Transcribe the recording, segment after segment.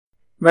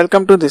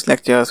Welcome to this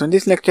lecture. So in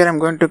this lecture I'm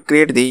going to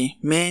create the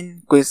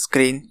main quiz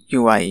screen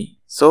UI.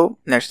 So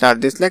let's start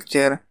this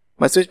lecture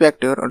by switch back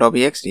to your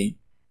Adobe XD.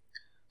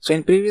 So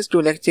in previous two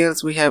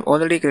lectures we have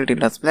already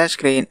created a splash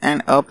screen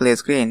and a play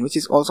screen, which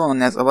is also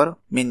known as our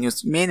main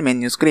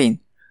menu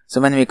screen.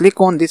 So when we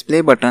click on this play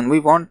button, we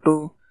want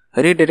to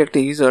redirect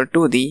the user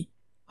to the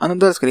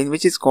another screen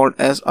which is called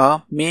as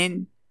a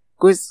main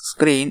quiz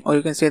screen, or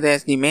you can say that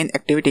as the main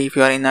activity if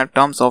you are in a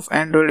terms of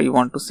Android you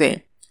want to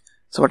say.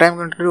 So what I'm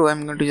going to do,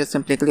 I'm going to just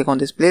simply click on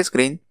this play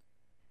screen,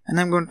 and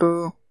I'm going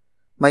to,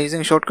 by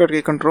using shortcut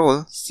key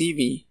Control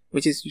CV,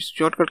 which is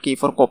shortcut key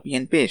for copy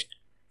and paste,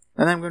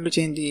 then I'm going to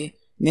change the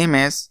name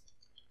as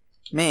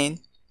main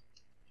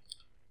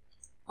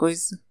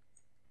quiz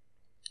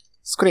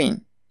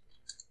screen.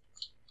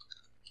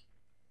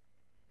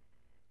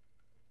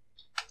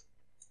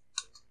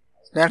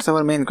 That's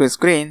our main quiz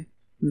screen.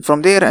 And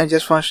from there I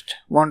just first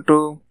want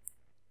to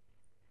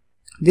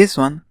this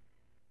one,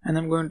 and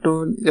I'm going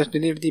to just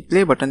delete the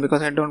play button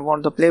because I don't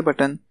want the play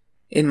button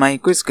in my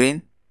quiz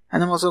screen.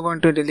 And I'm also going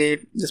to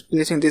delete, just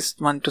placing this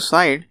one to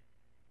side,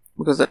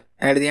 because at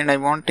the end I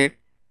want it.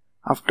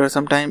 After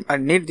some time I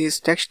need this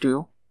text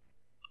view,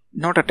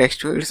 not a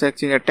text view, it's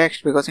actually a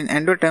text, because in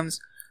Android terms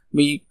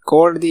we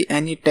called the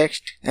any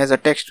text as a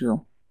text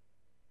view.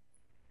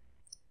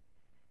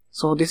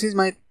 So this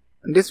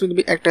will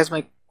be act as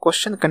my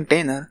question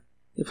container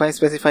if I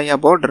specify a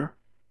border,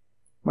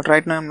 but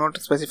right now I'm not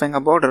specifying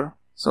a border.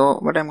 So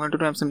what I'm going to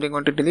do, I'm simply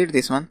going to delete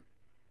this one.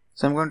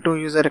 So I'm going to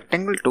use a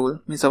rectangle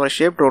tool, means our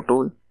shape draw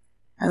tool,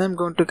 and I'm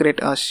going to create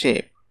a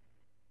shape.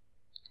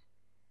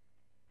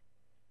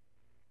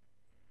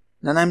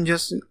 Then I'm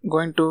just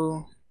going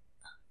to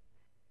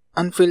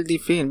unfill the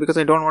field because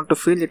I don't want to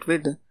fill it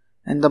with,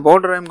 and the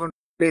border I'm going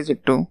to raise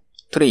it to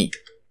 3.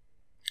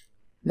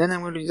 Then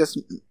I'm going to just,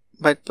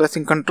 by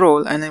pressing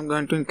Ctrl, and I'm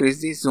going to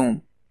increase the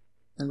zoom,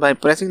 and by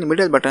pressing the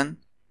middle button,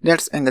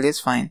 that angle is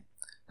fine.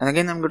 And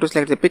again I'm going to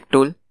select the pick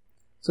tool.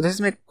 So this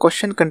is my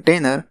question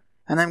container,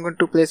 and I'm going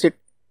to place it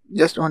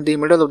just on the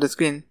middle of the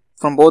screen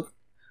from both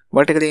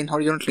vertically and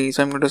horizontally.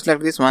 So I'm going to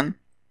select this one,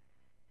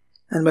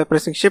 and by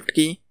pressing shift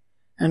key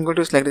I'm going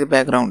to select the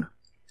background.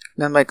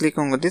 Then by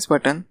clicking on this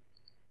button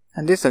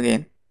and this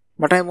again,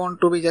 but I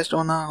want to be just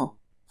on a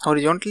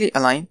horizontally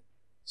align,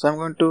 so I'm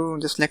going to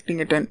just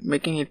selecting it and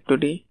making it to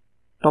the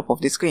top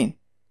of the screen.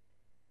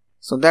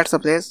 So that's the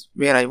place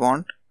where I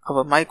want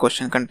my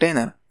question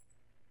container.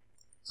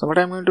 So what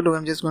I'm going to do,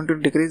 I'm just going to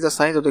decrease the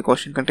size of the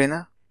question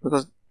container,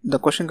 because the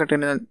question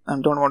container I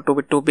don't want to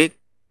be too big.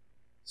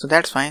 So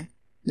that's fine.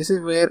 This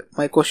is where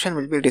my question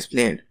will be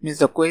displayed, means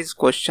the quiz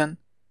question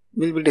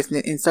will be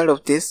displayed inside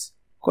of this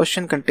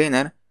question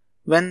container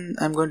when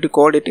I'm going to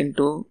code it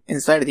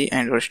inside the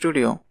Android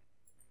Studio.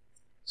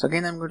 So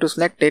again I'm going to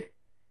select it,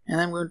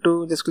 and I'm going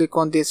to just click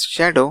on this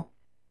shadow,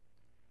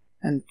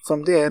 and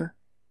from there,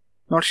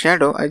 not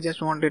shadow, I just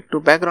want it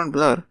to background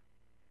blur,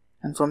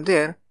 and from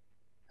there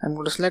I'm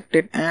going to select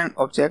it and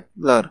object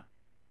blur,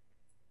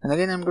 and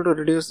again I'm going to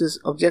reduce this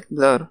object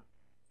blur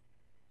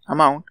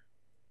amount,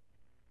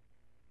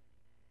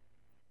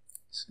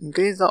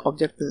 increase the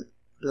object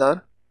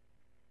blur.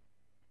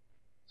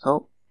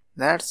 So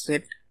that's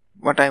it,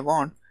 what I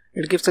want.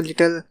 It gives a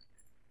little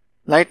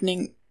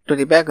lightning to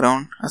the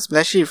background, a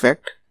splashy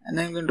effect, and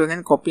I'm going to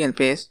again copy and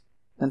paste.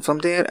 And from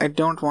there I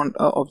don't want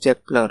a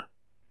object blur,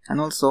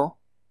 and also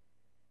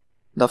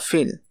the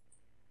fill.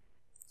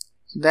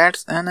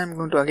 And I'm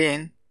going to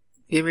again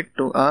give it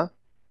to a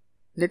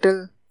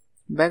little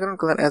background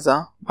color as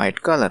a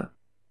white color,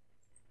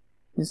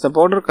 means the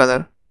border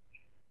color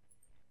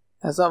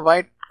as a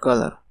white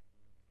color,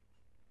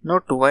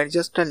 not too white,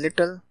 just a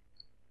little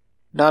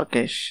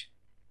darkish.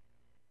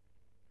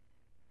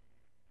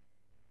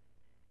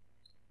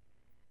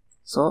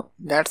 So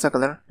that's the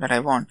color that I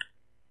want.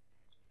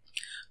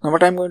 Now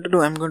what I'm going to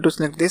do, I'm going to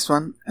select this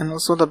one and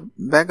also the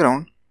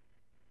background.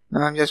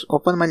 Then I'm just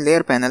open my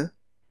layer panel.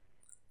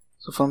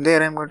 So from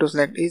there I'm going to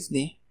select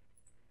easily.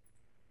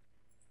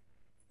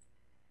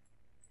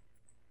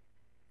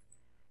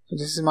 So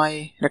this is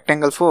my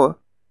rectangle 4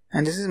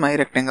 and this is my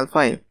rectangle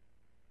 5.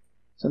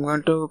 So I'm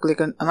going to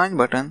click on align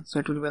button, so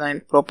it will be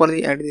aligned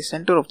properly at the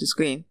center of the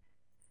screen.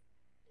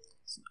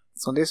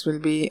 So this will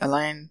be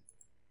aligned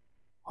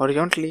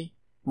horizontally,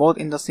 both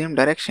in the same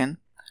direction.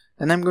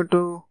 Then I'm going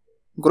to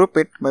group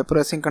it by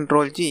pressing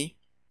Ctrl G,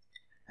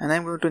 and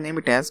I'm going to name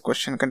it as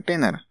question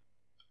container.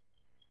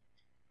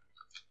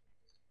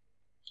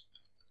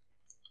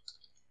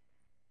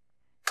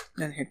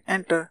 Then hit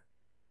enter.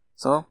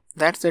 So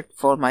that's it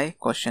for my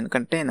question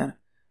container.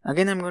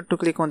 Again I'm going to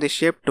click on the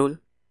shape tool,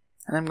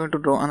 and I'm going to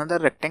draw another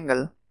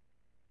rectangle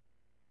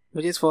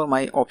which is for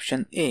my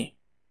option A.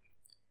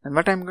 And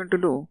what I'm going to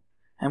do,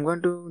 I'm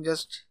going to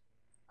just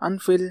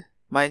unfill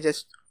by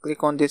just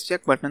click on this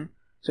check button,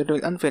 so it will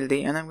unfill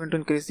and I'm going to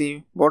increase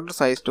the border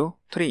size to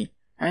 3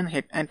 and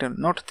hit enter.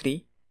 Not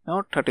 3,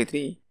 not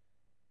 33.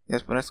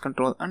 Just press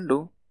Ctrl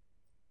undo,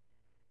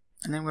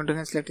 and I'm going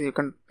to select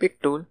the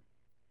pick tool,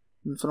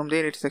 and from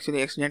there it's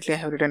actually accidentally I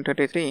have written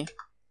 33,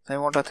 so I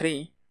want a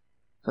 3.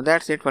 So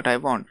that's it, what I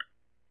want.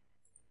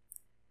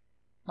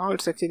 Now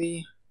it's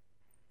actually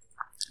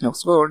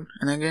looks good,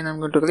 and again I'm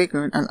going to click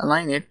it and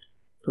align it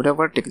to the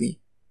vertically.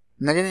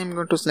 And again I'm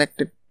going to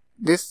select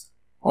this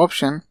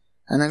option,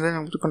 and again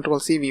I'm going to Control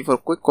CV for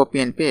quick copy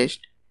and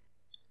paste.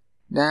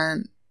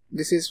 Then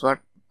this is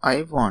what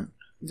I want,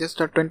 just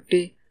a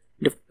 20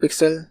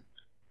 pixel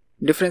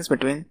difference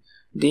between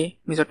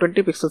means a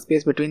 20 pixel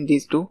space between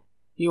these two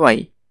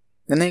UI.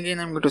 Then again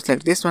I'm going to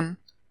select this one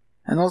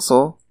and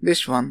also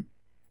this one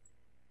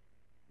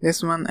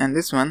and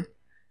this one,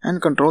 and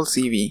Control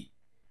CV.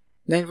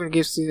 Then it will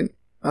give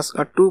us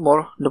a 2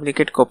 more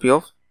duplicate copy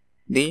of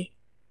the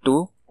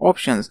two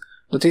options.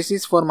 So this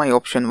is for my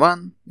option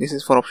 1, this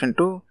is for option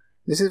 2,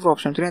 this is for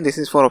option 3, and this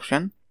is for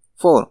option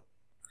 4.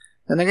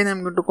 Then again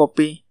I'm going to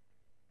copy,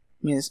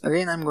 means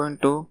again I'm going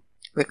to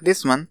click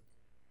this one,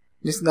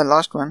 this is the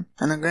last one,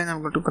 and again I'm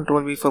going to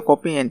Control V for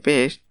copy and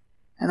paste,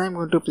 and I'm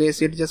going to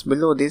place it just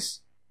below this,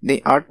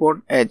 the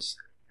artboard edge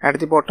at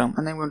the bottom,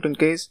 and I'm going to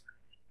increase,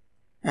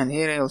 and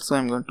here I also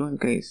am going to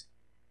increase.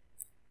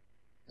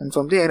 And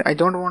from there I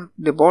don't want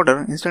the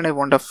border, instead I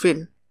want a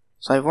fill.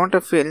 So I want a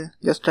fill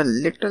just a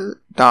little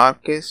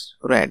darkest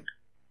red.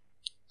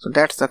 So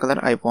that's the color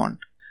I want.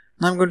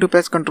 Now I'm going to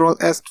press Ctrl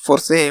S for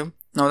save.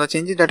 Now the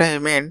changes that I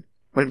have made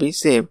will be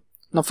saved.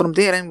 Now from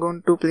there I'm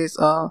going to place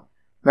a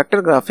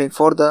vector graphic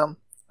for the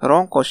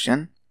wrong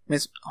question,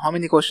 means how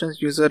many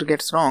questions user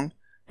gets wrong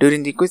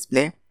during the quiz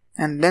play,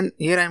 and then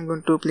here I'm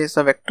going to place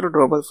a vector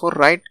drawable for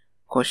right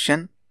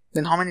question,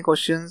 then how many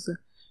questions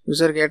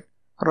user get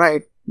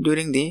right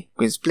during the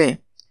quiz play.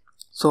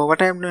 So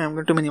what I am doing, I'm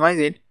going to minimize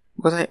it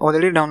because I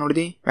already downloaded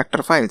the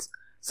vector files.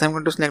 So I'm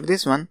going to select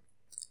this one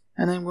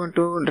and I'm going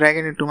to drag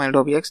it into my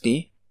Adobe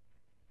XD,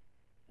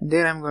 and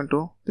there I'm going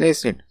to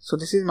place it. So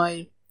this is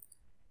my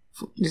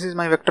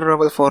vector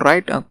drawable for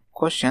right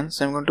question,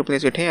 so I'm going to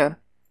place it here,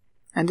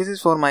 and this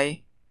is for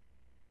my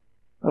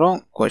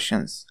wrong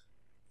questions,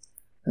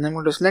 and I'm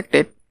going to select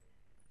it.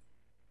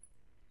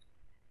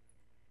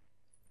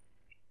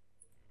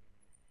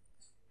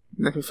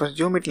 Let me first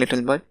zoom it a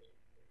little bit.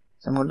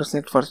 So I'm going to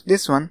select first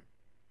this one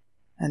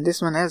and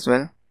this one as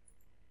well,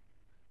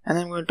 and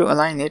I'm going to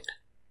align it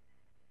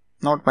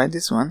not by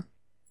this one,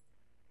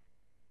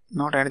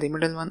 not at the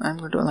middle one, I'm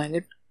going to align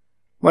it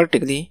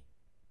vertically.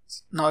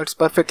 Now it's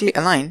perfectly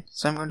aligned,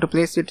 so I'm going to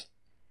place it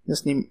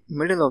just in the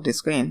middle of the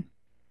screen.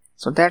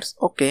 So that's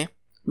okay,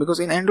 because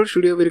in Android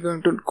Studio we're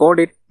going to code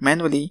it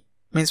manually,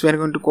 means we're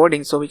going to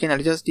coding, so we can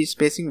adjust the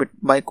spacing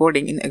by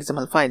coding in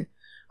XML file.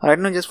 Right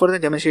now, just for the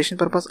demonstration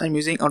purpose, I'm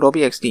using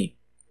Adobe XD.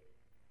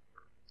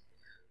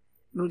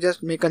 To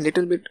just make a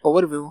little bit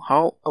overview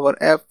how our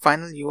app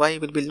final UI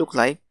will be look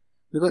like,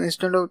 because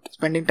instead of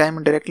spending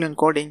time directly on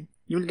coding,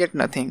 you will get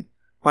nothing.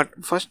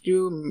 But first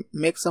you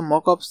make some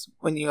mockups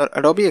on your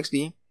Adobe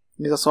XD,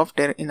 with the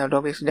software in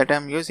Adobe XD that I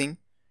am using.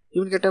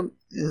 You will get a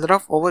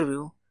rough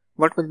overview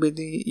what will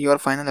be your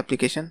final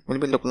application will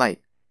be look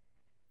like.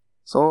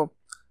 So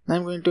now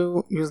I'm going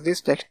to use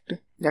this text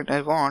that I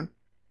want,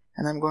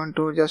 and I'm going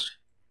to just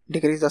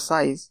decrease the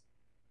size.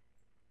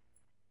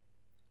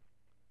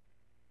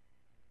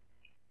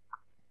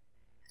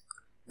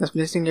 Just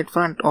placing it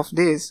front of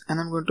this, and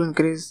I'm going to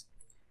increase.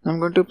 I'm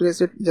going to place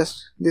it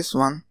just this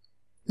one,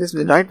 this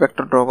right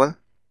vector drawable,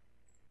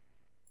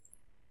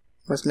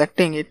 by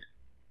selecting it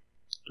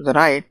to the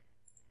right.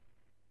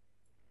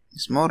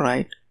 It's more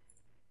right,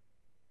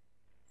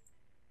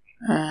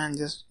 and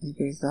just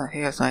increase the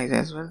hair size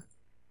as well,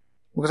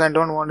 because I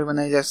don't want, when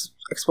I just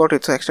export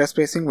it, so extra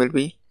spacing will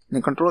be.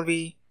 Then Control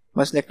V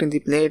by selecting the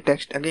play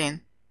text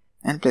again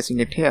and placing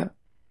it here.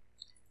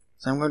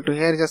 So I'm going to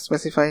here just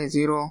specify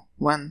 0,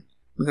 1,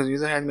 because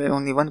user has made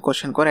only one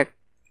question correct,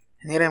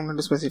 and here I'm going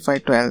to specify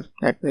 12,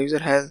 that the user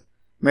has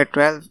made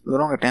 12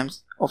 wrong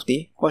attempts of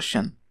the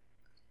question.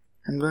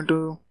 I'm going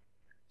to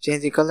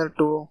change the color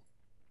to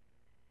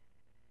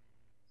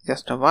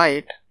just a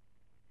white.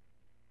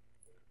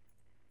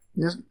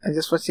 I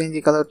just first change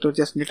the color to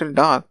just little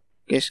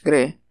darkish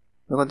gray,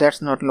 because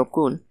that's not look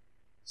cool,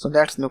 so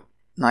that's look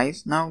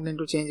nice. Now I'm going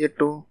to change it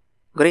to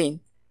green,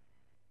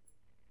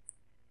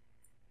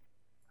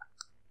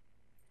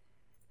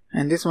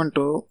 and this one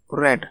to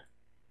red.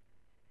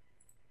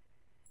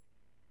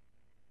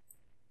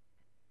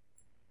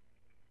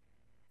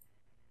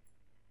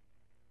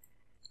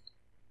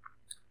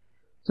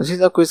 So this is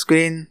the quiz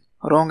screen,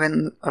 wrong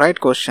and right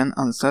question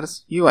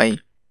answers UI.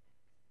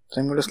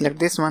 So I'm going to select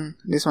this one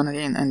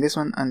again, and this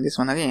one and this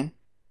one again,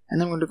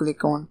 and I'm going to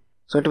click on,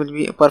 so it will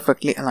be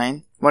perfectly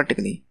aligned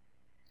vertically.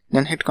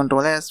 Then hit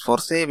Ctrl S for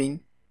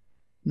saving.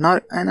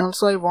 Now, and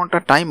also I want a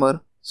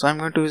timer, so I'm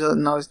going to use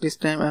now this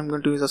time I'm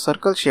going to use a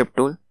circle shape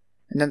tool,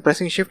 and then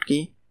pressing shift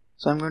key,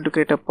 so I'm going to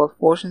create a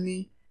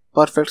proportionally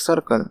perfect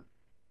circle.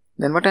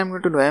 Then what I'm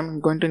going to do, I'm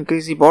going to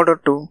increase the border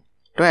to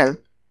 12,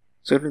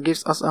 so it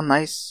gives us a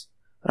nice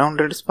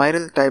rounded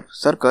spiral type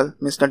circle,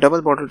 means the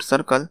double bordered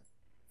circle.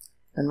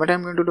 And what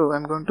I'm going to do,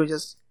 I'm going to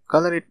just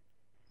color it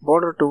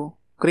border to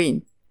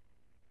green,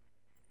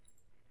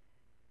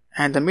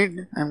 and the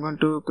mid I'm going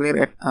to clear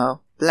it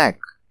black,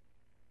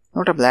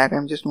 not a black,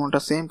 I just want the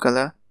same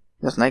color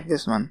just like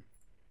this one.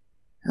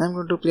 and I'm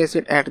going to place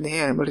it at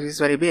here, but it is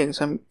very big,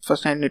 so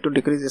first I need to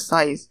decrease the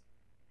size.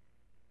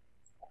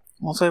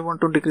 Also I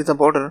want to decrease the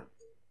border,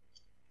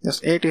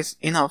 just 8 is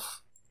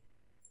enough.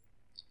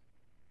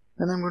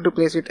 Then I'm going to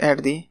place it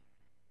at the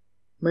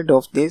mid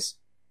of this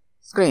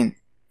screen,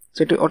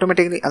 so it will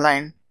automatically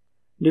align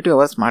due to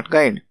our smart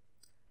guide.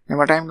 And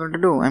what I'm going to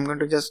do, I'm going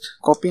to just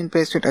copy and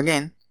paste it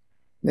again,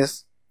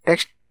 this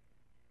text,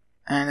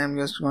 and I'm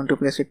just going to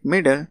place it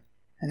middle,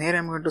 and here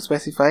I'm going to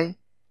specify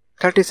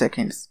 30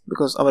 seconds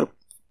because our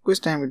quiz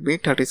time will be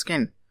 30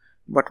 seconds.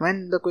 But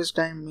when the quiz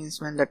time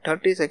means when the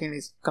 30 seconds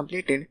is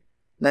completed,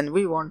 then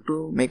we want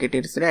to make it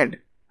is red,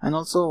 and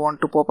also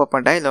want to pop up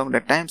a dialog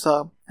that time's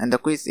up and the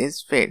quiz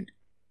is fade.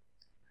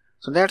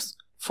 So that's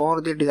for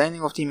the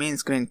designing of the main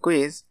screen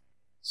quiz.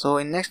 So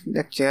in next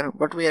lecture,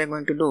 what we are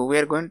going to do, we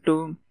are going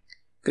to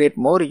create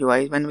more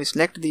UI. When we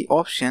select the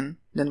option,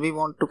 then we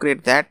want to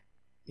create that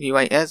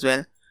UI as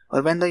well,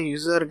 or when the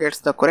user gets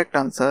the correct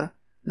answer,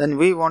 then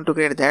we want to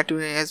create that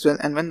UI as well,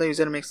 and when the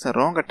user makes a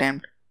wrong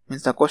attempt,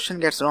 means the question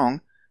gets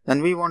wrong,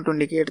 then we want to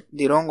indicate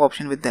the wrong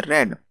option with the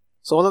red.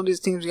 So all of these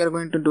things we are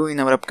going to do in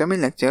our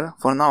upcoming lecture.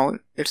 For now,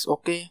 it's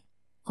okay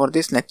for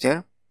this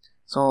lecture.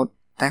 So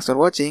thanks for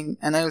watching,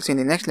 and I will see you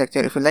in the next lecture.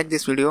 If you like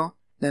this video,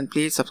 then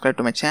please subscribe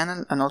to my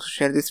channel and also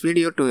share this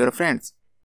video to your friends.